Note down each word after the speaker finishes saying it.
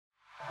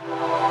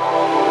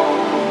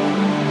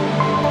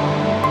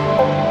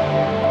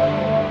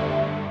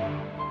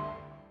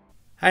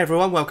Hey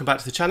everyone, welcome back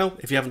to the channel.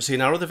 If you haven't seen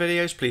our other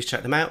videos, please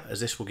check them out, as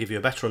this will give you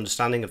a better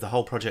understanding of the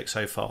whole project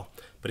so far.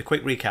 But a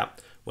quick recap,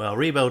 we are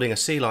rebuilding a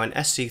Sealine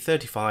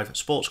SC35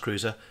 sports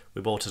cruiser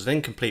we bought as an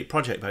incomplete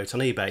project boat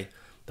on eBay.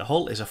 The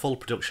hull is a full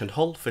production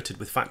hull fitted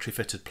with factory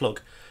fitted plug,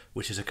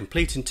 which is a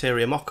complete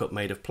interior mock-up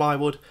made of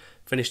plywood,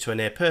 finished to a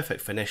near perfect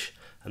finish,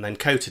 and then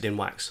coated in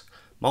wax.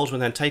 Moulds were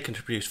then taken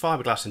to produce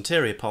fiberglass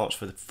interior parts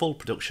for the full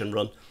production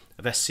run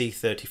of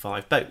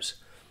SC35 boats.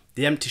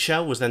 The empty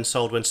shell was then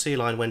sold when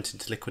Sealine went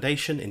into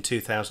liquidation in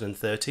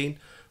 2013,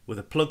 with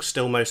the plug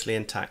still mostly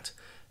intact.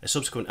 A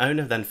subsequent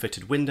owner then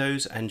fitted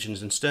windows,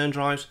 engines and stern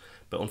drives,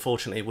 but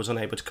unfortunately was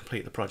unable to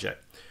complete the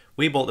project.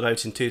 We bought the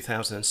boat in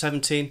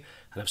 2017 and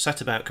have set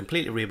about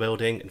completely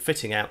rebuilding and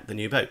fitting out the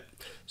new boat.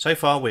 So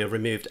far we have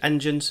removed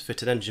engines,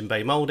 fitted engine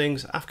bay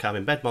mouldings, aft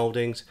cabin bed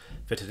mouldings,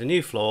 fitted a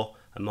new floor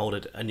and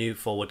moulded a new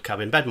forward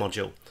cabin bed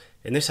module.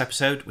 In this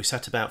episode we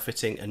set about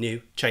fitting a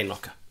new chain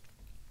locker.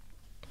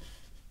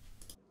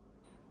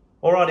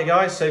 Alrighty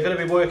guys, so going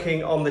to be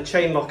working on the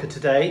chain locker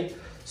today.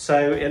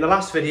 So in the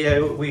last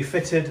video we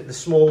fitted the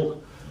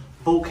small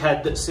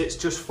bulkhead that sits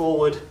just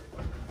forward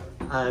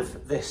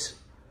of this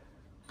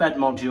bed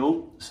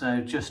module,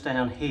 so just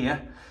down here.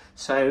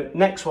 So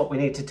next what we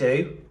need to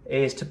do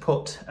is to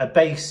put a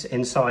base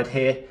inside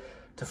here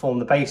to form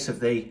the base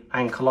of the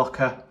anchor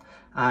locker,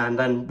 and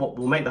then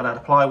we'll make that out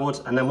of plywood,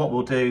 and then what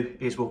we'll do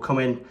is we'll come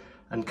in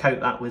and coat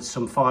that with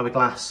some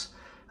fiberglass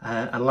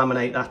and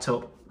laminate that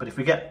up. But if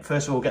we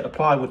first of all get the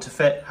plywood to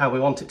fit how we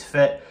want it to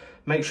fit,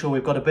 make sure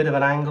we've got a bit of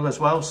an angle as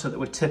well so that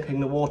we're tipping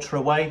the water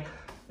away.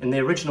 In the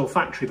original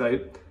factory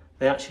boat,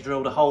 they actually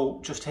drilled a hole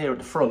just here at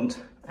the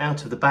front,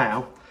 out of the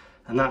bow,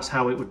 and that's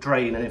how it would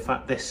drain. And in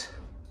fact, this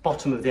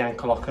bottom of the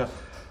anchor locker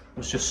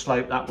was just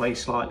sloped that way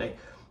slightly.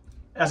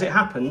 As it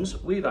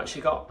happens, we've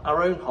actually got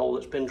our own hole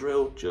that's been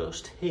drilled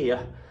just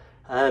here.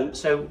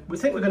 So we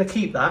think we're going to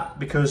keep that,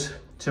 because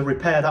to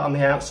repair that on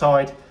the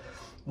outside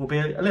will be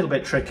a little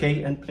bit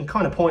tricky and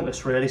kind of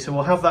pointless really. So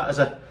we'll have that as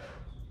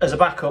a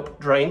backup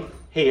drain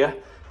here,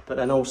 but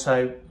then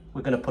also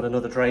we're going to put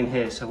another drain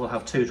here, so we'll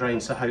have two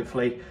drains, so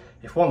hopefully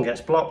if one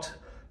gets blocked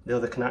the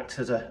other can act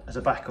as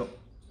a backup.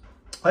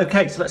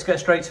 Okay, so let's get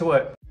straight to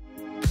work.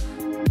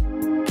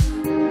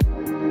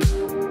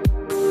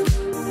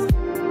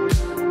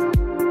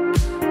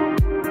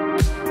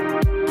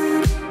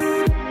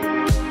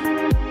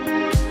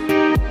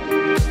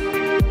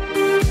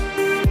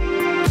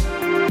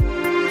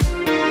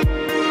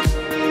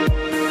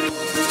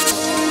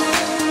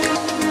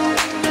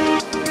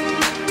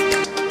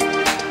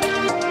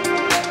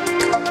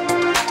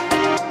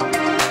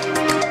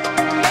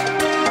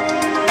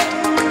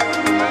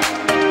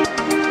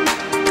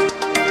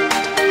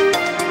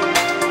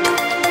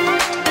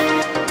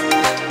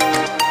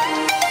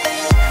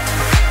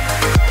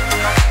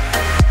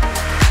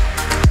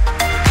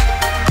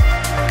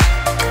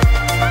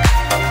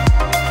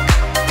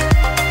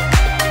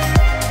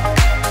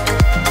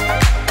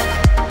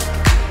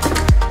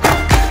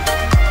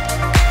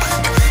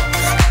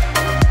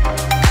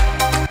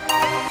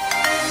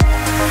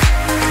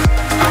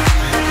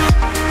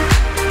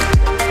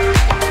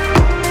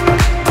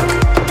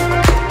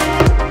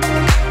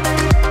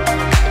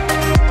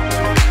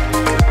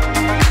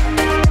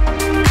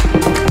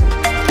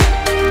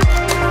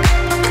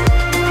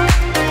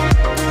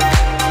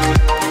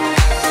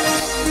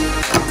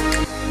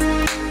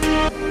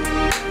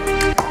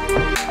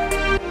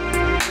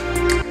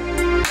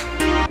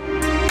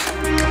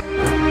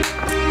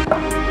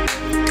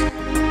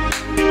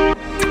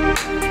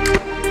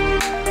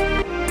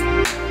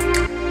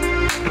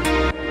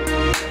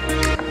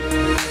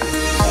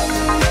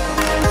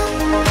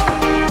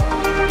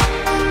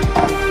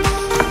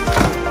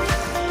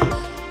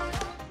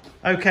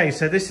 Okay,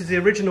 so this is the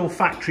original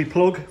factory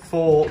plug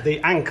for the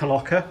anchor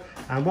locker,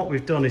 and what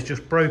we've done is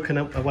just broken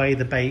up away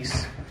the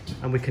base,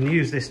 and we can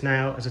use this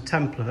now as a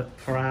template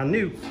for our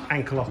new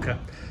anchor locker.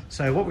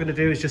 So what we're going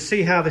to do is just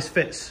see how this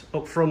fits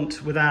up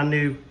front with our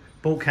new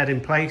bulkhead in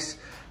place,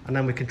 and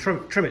then we can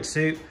trim it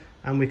suit,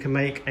 and we can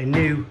make a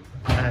new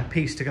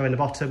piece to go in the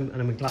bottom, and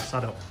then we glass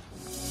that up.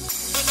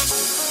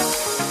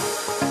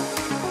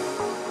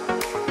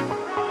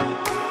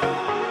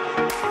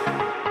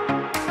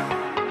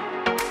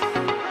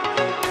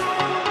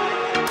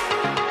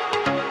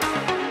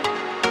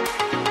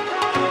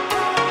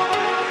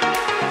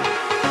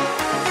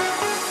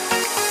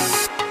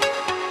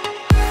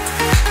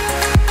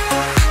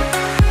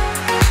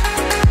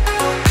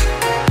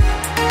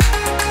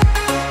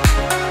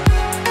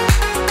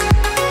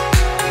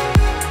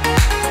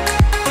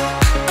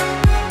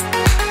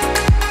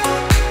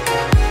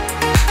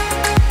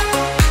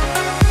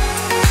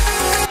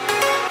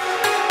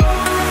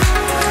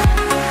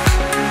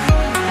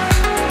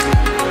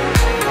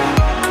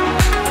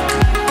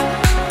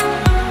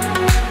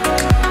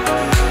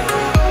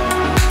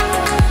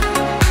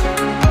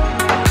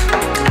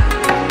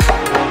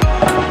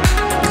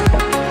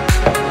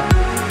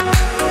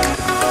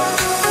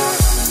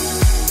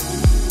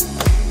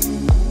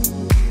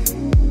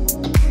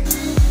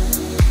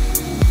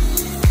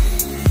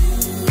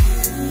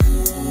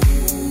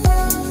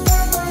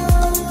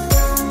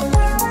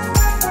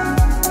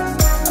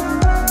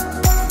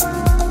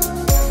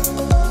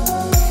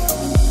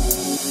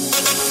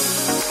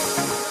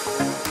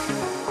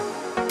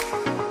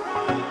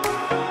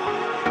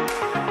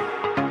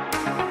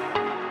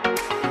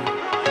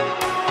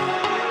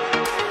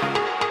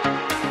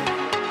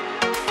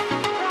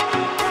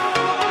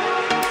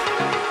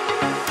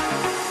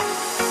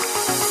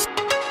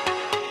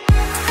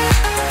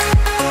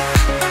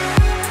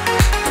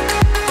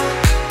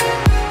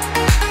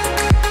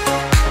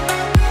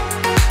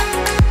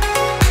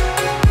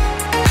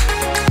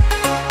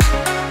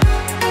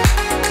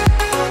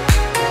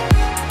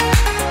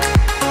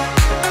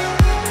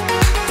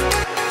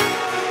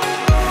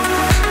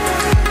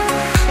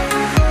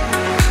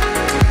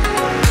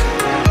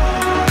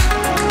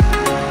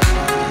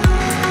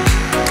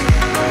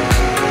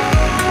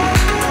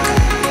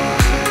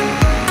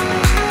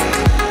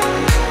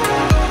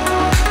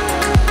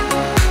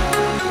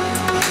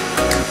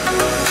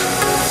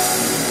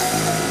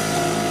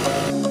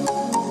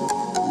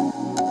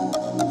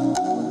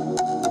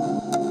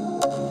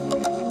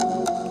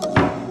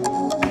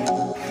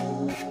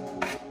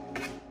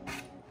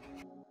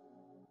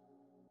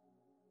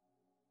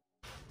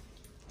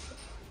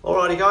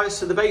 Alrighty guys,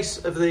 so the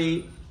base of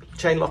the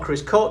chain locker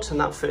is cut and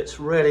that fits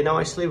really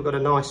nicely. We've got a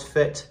nice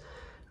fit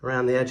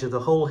around the edge of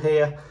the hull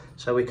here,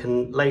 so we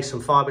can lay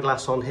some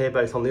fiberglass on here,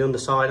 both on the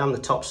underside and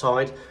the top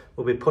side.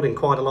 We'll be putting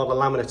quite a lot of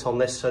laminate on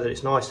this so that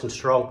it's nice and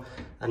strong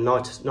and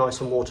nice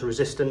and water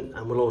resistant,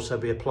 and we'll also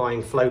be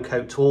applying flow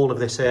coat to all of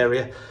this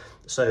area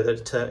so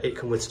that it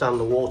can withstand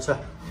the water.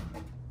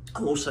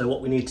 And also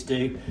what we need to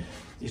do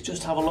is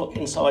just have a look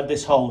inside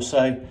this hole.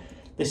 So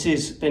this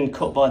has been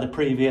cut by the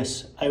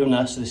previous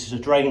owner, so this is a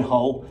drain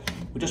hole.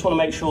 We just want to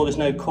make sure there's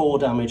no core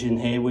damage in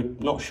here. We're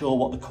not sure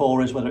what the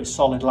core is, whether it's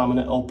solid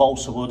laminate or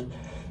balsa wood.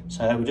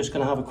 So we're just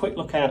going to have a quick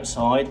look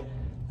outside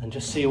and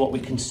just see what we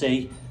can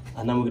see.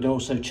 And then we're going to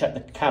also check the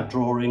CAD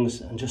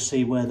drawings and just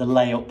see where the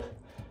layup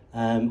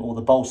or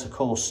the balsa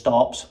core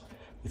stops.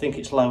 We think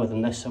it's lower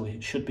than this, so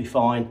it should be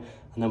fine.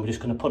 And then we're just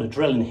going to put a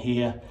drill in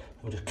here.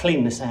 And we'll just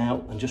clean this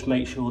out and just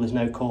make sure there's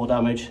no core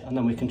damage, and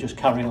then we can just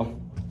carry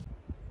on.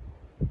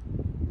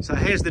 So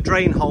here's the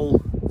drain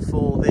hole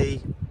for the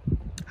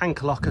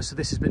anchor locker. So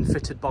this has been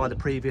fitted by the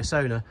previous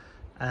owner,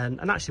 and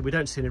actually we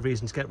don't see any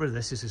reason to get rid of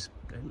this.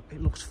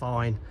 It looks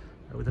fine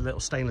with a little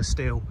stainless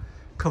steel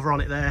cover on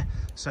it there.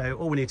 So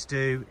all we need to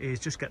do is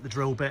just get the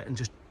drill bit and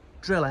just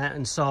drill out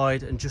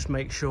inside and just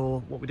make sure,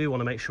 what we do want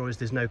to make sure is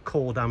there's no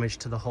core damage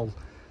to the hull.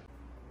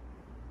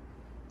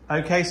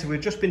 Okay, so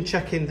we've just been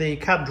checking the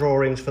CAD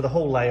drawings for the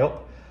hull layup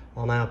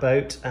on our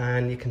boat,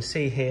 and you can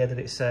see here that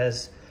it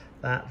says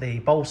that the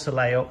balsa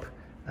layup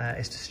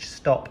is to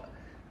stop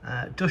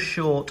just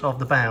short of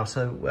the bow.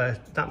 So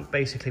that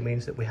basically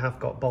means that we have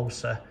got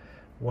balsa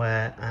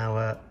where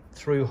our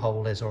through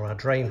hole is, or our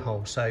drain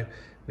hole. So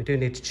we do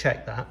need to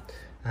check that.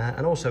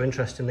 And also,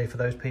 interestingly, for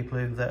those people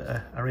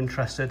that are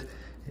interested,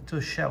 it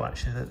does show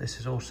actually that this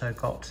has also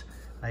got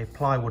a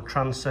plywood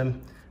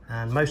transom,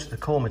 and most of the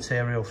core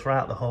material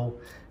throughout the hull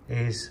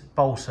is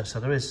balsa.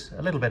 So there is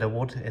a little bit of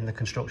wood in the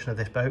construction of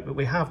this boat, but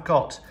we've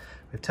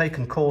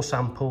taken core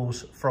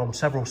samples from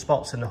several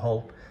spots in the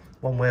hull.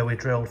 One where we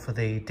drilled for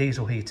the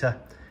diesel heater,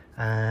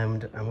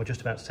 and we're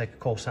just about to take a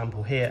core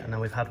sample here, and then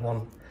we've had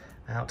one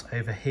out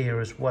over here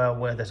as well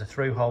where there's a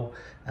through hole,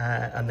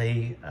 and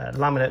the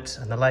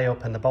laminate and the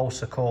layup and the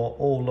balsa core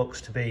all looks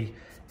to be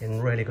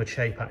in really good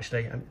shape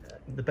actually.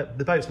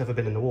 The boat's never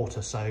been in the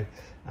water, so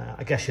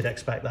I guess you'd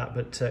expect that,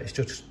 but it's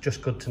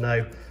just good to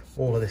know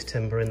all of this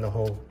timber in the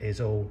hull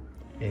is all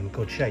in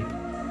good shape.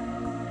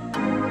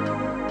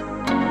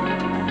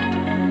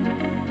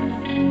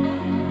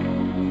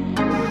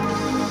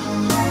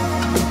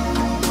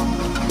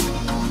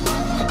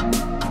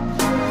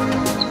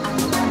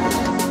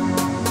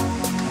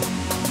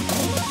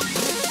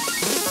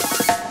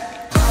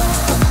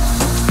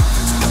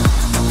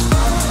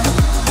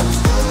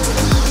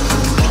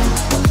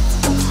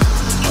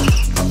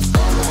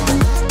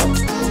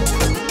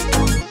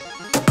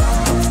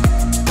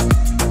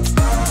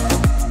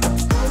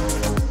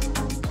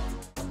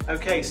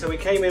 Okay, so we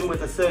came in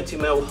with a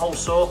 30mm hole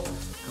saw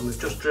and we've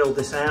just drilled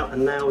this out,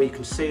 and now you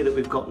can see that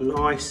we've got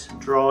nice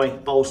dry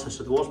balsa.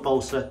 So there was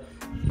balsa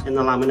in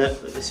the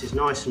laminate, but this is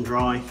nice and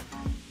dry,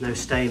 no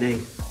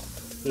staining,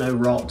 no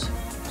rot,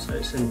 so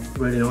it's in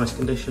really nice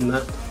condition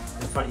there.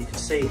 In fact, you can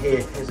see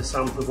here's a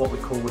sample of what we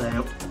called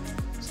out.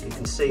 So you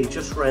can see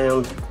just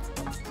round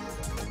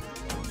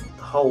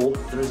the hole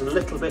there is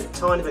a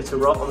tiny bit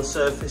of rot on the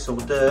surface or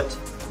dirt,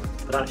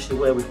 but actually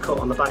where we've cut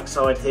on the back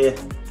side here,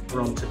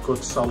 we're onto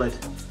good solid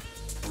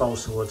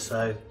balsa wood,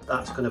 so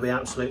that's going to be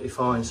absolutely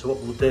fine. So what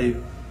we'll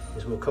do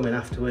is we'll come in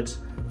afterwards,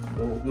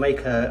 we'll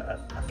make a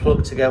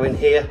plug to go in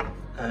here,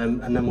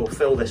 and then we'll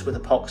fill this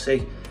with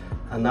epoxy,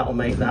 and that will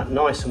make that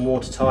nice and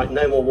watertight.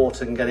 No more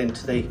water can get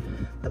into the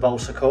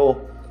balsa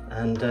core,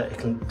 and it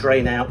can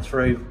drain out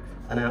through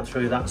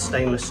that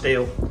stainless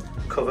steel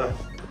cover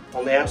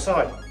on the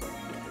outside.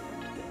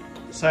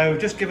 So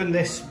just given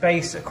this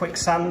base a quick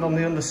sand on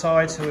the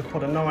underside, so we've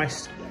put a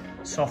nice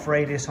soft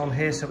radius on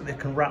here so that they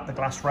can wrap the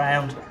glass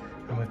round,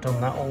 and we've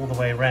done that all the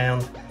way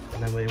around.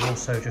 And then we've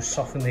also just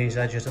softened these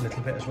edges a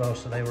little bit as well,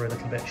 so they were a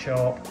little bit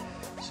sharp.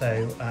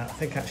 So I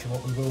think actually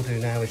what we will do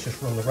now is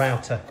just run the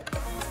router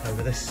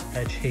over this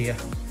edge here,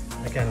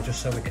 again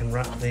just so we can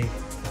wrap the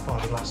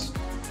fiberglass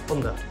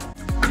under.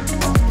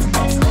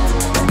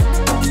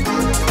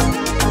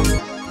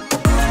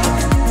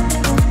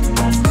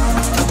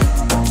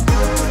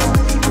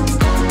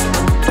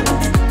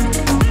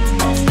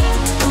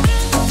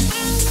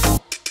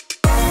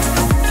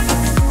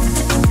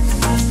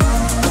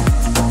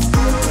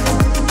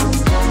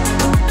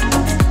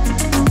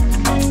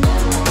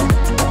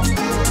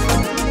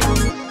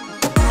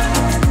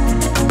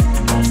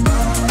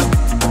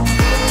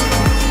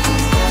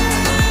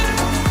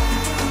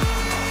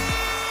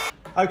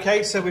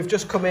 Okay, so we've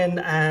just come in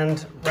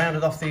and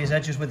rounded off these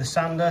edges with the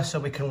sander so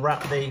we can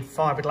wrap the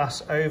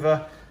fiberglass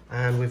over,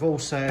 and we've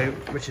also,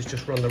 which is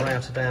just run the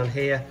router down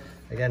here,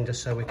 again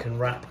just so we can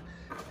wrap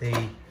the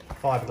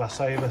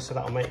fiberglass over, so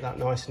that'll make that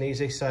nice and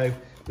easy. So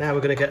now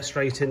we're going to get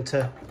straight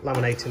into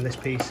laminating this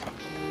piece.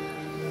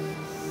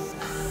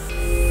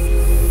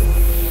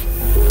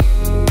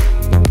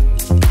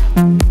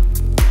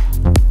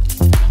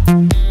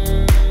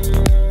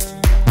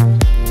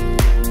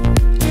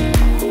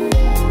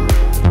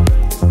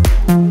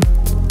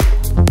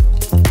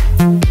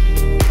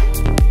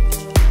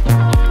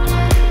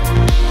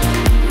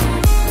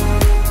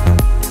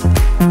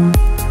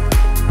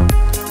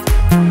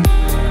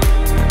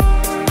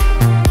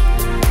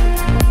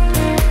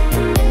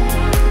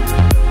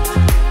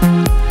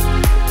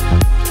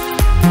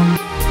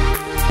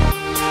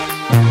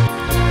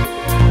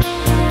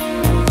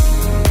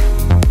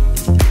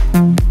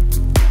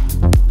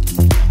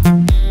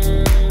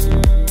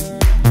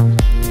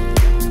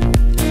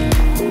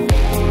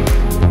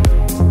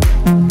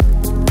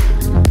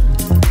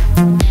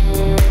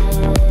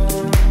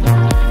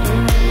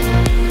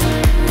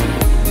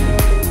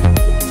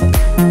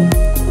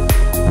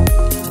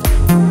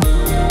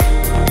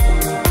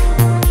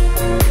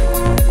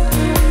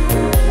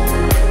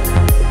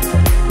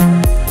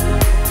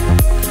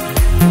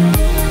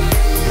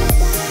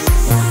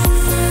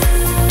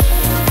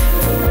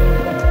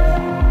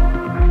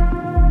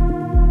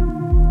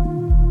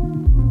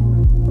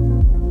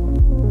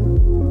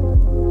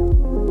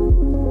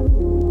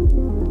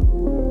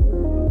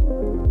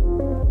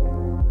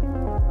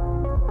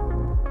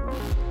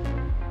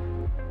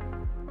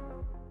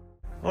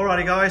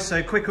 Alrighty guys,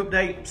 so quick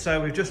update. So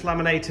we've just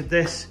laminated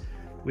this.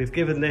 We've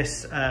given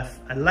this a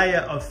layer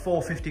of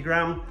 450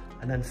 gram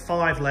and then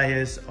 5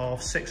 layers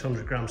of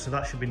 600 grams. So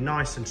that should be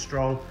nice and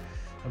strong.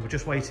 And we're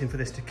just waiting for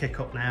this to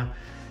kick up now.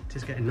 It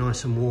is getting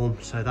nice and warm,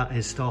 so that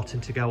is starting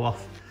to go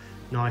off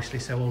nicely.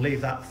 So we'll leave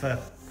that for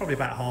probably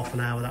about half an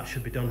hour. That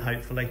should be done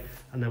hopefully,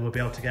 and then we'll be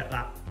able to get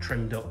that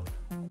trimmed up.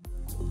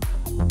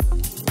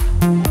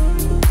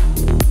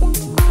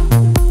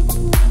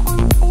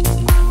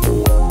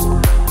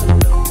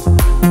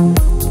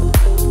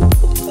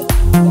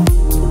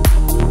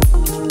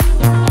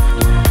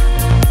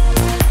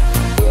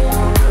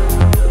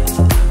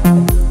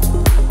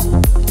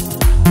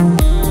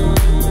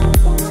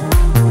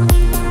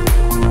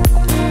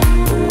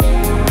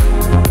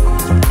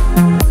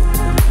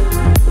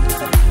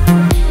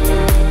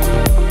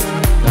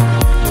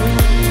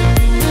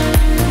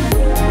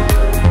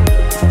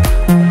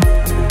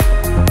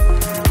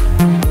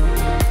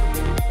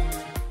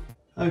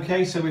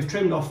 Okay, so we've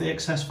trimmed off the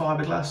excess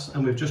fiberglass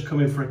and we've just come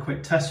in for a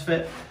quick test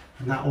fit,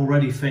 and that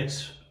already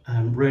fits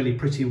really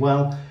pretty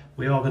well.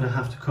 We are going to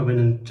have to come in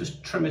and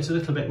just trim it a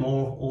little bit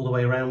more all the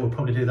way around. We'll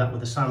probably do that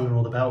with the sander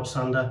or the belt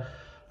sander,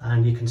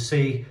 and you can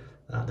see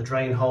that the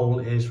drain hole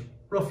is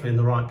roughly in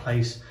the right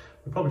place.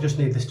 We probably just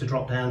need this to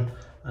drop down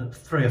at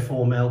 3 or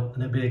 4 mil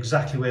and it'll be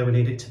exactly where we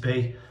need it to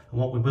be. And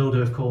what we will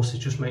do, of course, is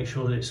just make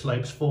sure that it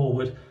slopes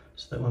forward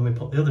so that when we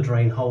put the other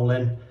drain hole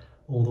in,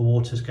 all the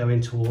water's going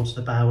towards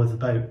the bow of the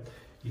boat.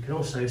 You can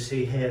also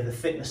see here the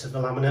thickness of the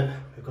laminate.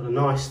 We've got a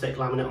nice thick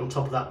laminate on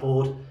top of that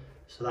board,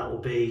 so that will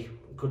be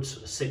a good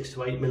sort of 6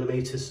 to 8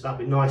 millimeters, so that'll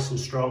be nice and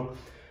strong.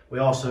 We're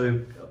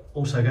also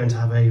going to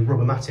have a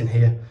rubber mat in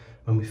here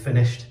when we've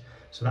finished,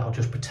 so that'll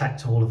just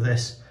protect all of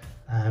this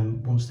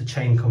once the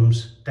chain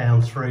comes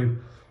down through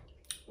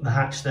the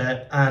hatch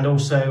there. And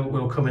also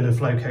we'll come in and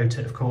flow coat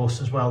it, of course,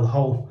 as well. The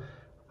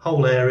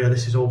whole area,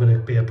 this is all going to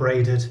be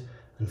abraded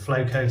and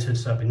flow coated,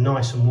 so it'll be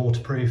nice and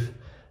waterproof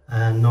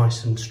and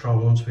nice and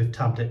strong once we've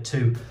tabbed it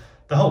to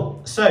the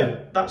hull.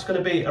 So that's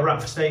going to be a wrap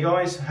for today,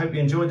 guys. Hope you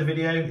enjoyed the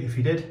video. If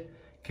you did,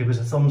 give us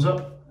a thumbs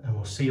up and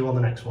we'll see you on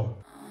the next one.